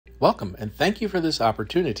Welcome and thank you for this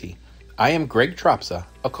opportunity. I am Greg Tropsa,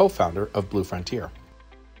 a co-founder of Blue Frontier.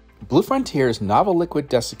 Blue Frontier's novel liquid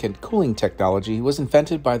desiccant cooling technology was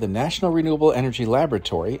invented by the National Renewable Energy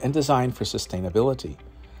Laboratory and designed for sustainability.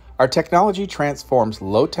 Our technology transforms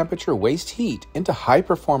low-temperature waste heat into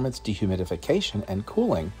high-performance dehumidification and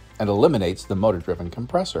cooling and eliminates the motor-driven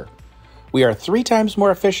compressor. We are 3 times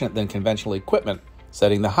more efficient than conventional equipment,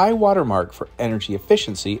 setting the high watermark for energy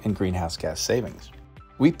efficiency and greenhouse gas savings.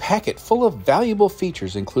 We pack it full of valuable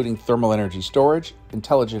features including thermal energy storage,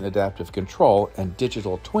 intelligent adaptive control, and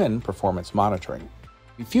digital twin performance monitoring.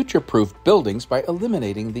 We future-proof buildings by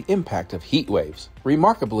eliminating the impact of heat waves.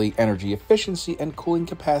 Remarkably, energy efficiency and cooling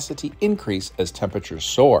capacity increase as temperatures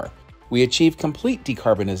soar. We achieve complete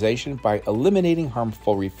decarbonization by eliminating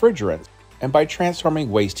harmful refrigerants and by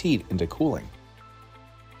transforming waste heat into cooling.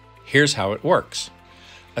 Here's how it works.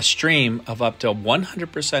 A stream of up to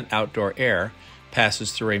 100% outdoor air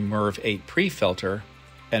passes through a MERV 8 pre-filter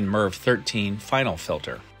and MERV 13 final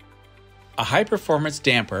filter. A high-performance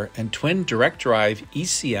damper and twin direct-drive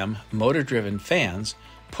ECM motor-driven fans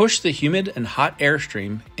push the humid and hot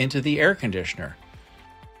airstream into the air conditioner.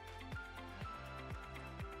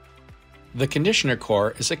 The conditioner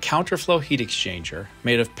core is a counterflow heat exchanger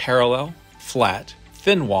made of parallel, flat,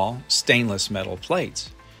 thin-wall stainless metal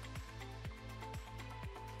plates.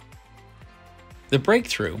 The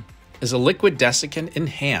breakthrough is a liquid desiccant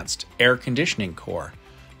enhanced air conditioning core,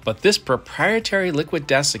 but this proprietary liquid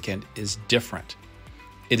desiccant is different.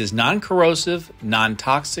 It is non-corrosive,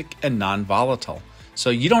 non-toxic, and non-volatile, so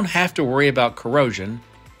you don't have to worry about corrosion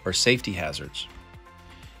or safety hazards.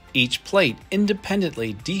 Each plate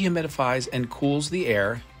independently dehumidifies and cools the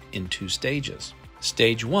air in 2 stages.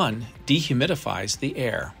 Stage 1 dehumidifies the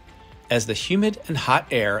air. As the humid and hot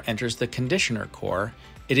air enters the conditioner core,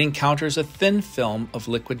 it encounters a thin film of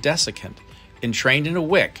liquid desiccant entrained in a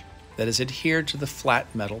wick that is adhered to the flat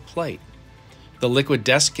metal plate. The liquid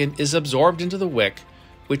desiccant is absorbed into the wick,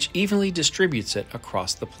 which evenly distributes it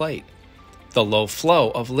across the plate. The low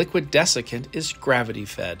flow of liquid desiccant is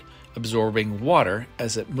gravity-fed, absorbing water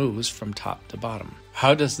as it moves from top to bottom.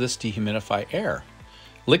 How does this dehumidify air?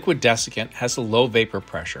 Liquid desiccant has a low vapor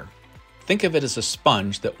pressure. Think of it as a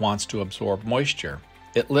sponge that wants to absorb moisture.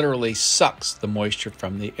 It literally sucks the moisture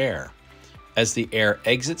from the air. As the air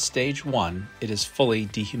exits stage 1, it is fully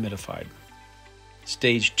dehumidified.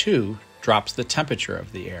 Stage 2 drops the temperature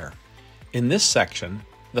of the air. In this section,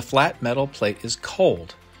 the flat metal plate is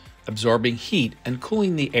cold, absorbing heat and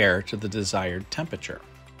cooling the air to the desired temperature.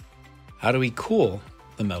 How do we cool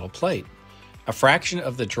the metal plate? A fraction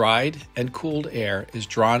of the dried and cooled air is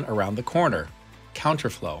drawn around the corner,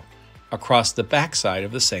 counterflow, across the backside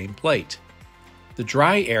of the same plate. The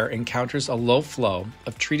dry air encounters a low flow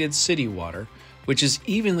of treated city water, which is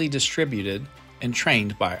evenly distributed and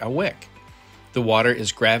trained by a wick. The water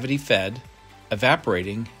is gravity-fed,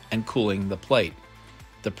 evaporating and cooling the plate.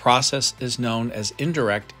 The process is known as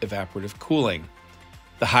indirect evaporative cooling.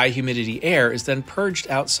 The high humidity air is then purged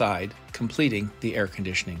outside, completing the air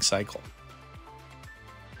conditioning cycle.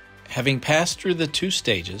 Having passed through the 2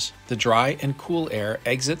 stages, the dry and cool air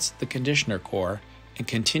exits the conditioner core and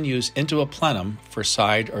continues into a plenum for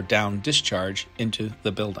side or down discharge into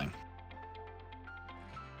the building.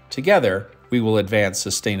 Together, we will advance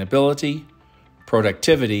sustainability,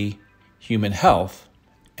 productivity, human health,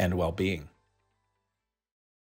 and well-being.